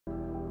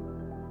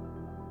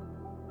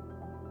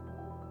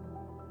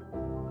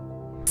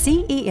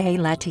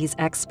CEA-Leti's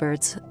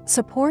experts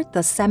support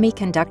the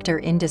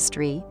semiconductor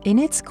industry in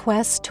its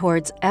quest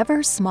towards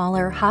ever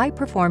smaller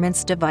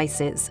high-performance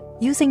devices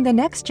using the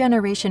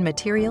next-generation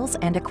materials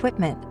and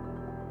equipment.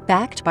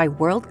 Backed by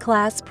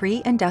world-class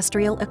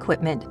pre-industrial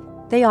equipment,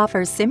 they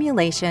offer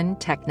simulation,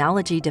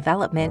 technology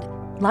development,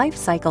 life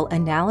cycle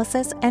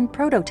analysis, and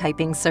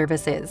prototyping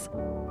services.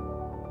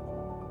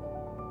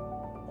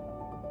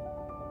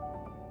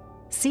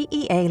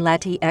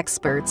 CEA-Leti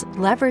experts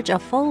leverage a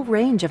full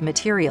range of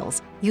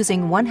materials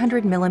using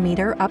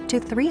 100mm up to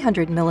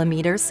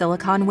 300mm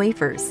silicon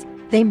wafers.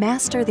 They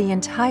master the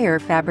entire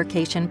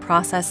fabrication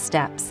process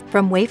steps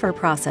from wafer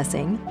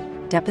processing,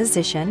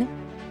 deposition,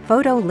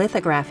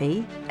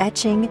 photolithography,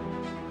 etching,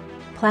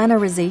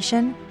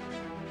 planarization,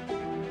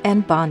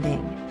 and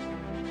bonding,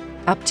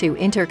 up to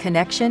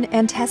interconnection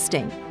and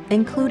testing,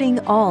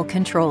 including all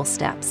control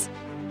steps,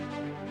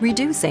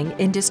 reducing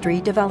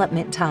industry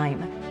development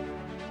time.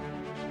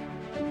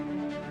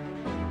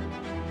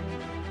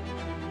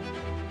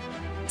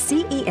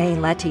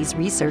 CEA-Leti's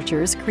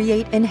researchers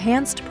create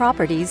enhanced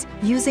properties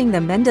using the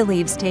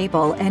Mendeleev's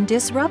table and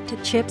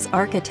disrupt chips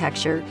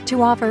architecture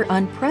to offer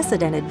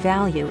unprecedented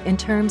value in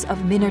terms of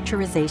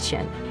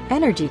miniaturization,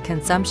 energy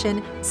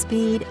consumption,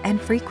 speed,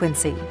 and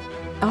frequency.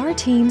 Our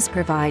teams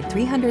provide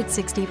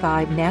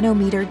 365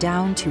 nanometer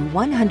down to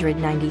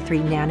 193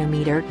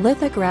 nanometer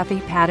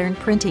lithography pattern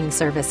printing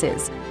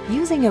services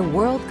using a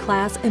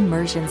world-class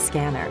immersion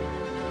scanner.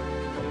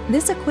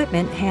 This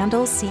equipment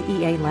handles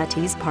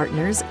CEA-Leti's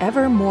partners'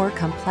 ever more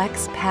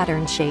complex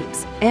pattern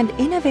shapes and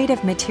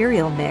innovative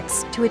material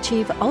mix to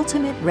achieve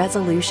ultimate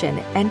resolution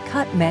and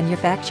cut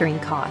manufacturing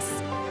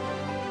costs.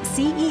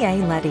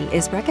 CEA-Leti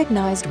is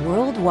recognized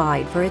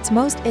worldwide for its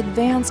most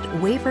advanced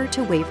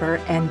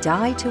wafer-to-wafer and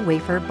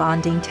die-to-wafer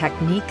bonding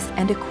techniques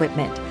and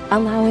equipment,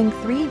 allowing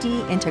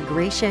 3D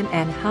integration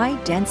and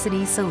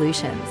high-density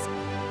solutions.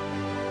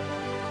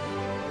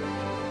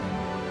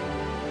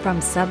 From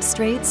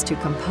substrates to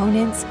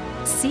components,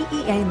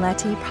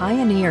 CEA-Leti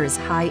pioneers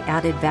high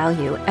added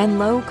value and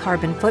low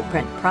carbon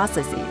footprint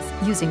processes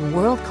using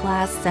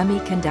world-class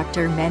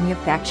semiconductor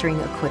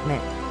manufacturing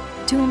equipment.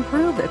 To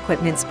improve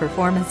equipment's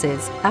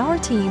performances, our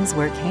teams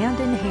work hand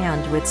in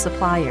hand with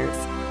suppliers.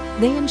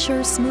 They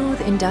ensure smooth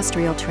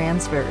industrial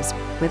transfers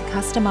with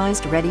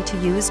customized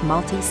ready-to-use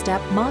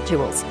multi-step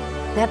modules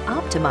that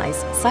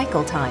optimize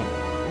cycle time.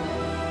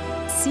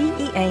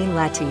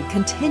 CEA-Leti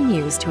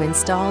continues to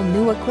install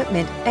new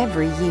equipment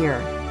every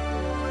year.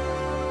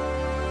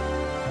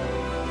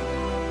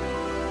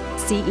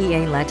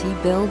 CEA-Leti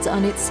builds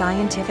on its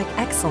scientific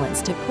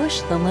excellence to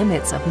push the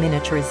limits of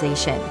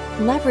miniaturization,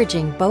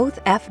 leveraging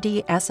both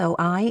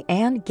FD-SOI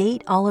and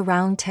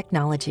gate-all-around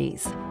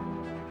technologies.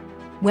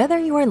 Whether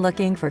you are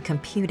looking for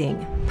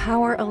computing,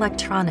 power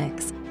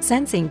electronics,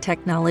 sensing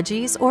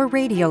technologies, or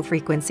radio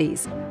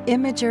frequencies,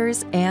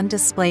 imagers, and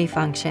display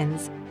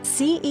functions,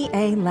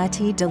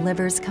 CEA-Leti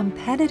delivers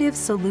competitive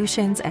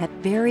solutions at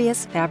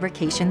various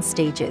fabrication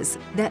stages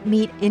that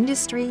meet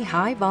industry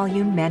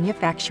high-volume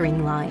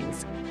manufacturing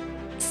lines.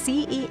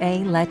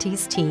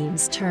 CEA-Leti's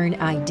teams turn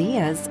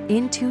ideas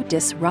into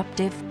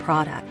disruptive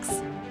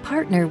products.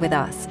 Partner with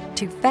us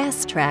to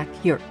fast-track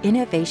your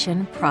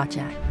innovation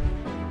project.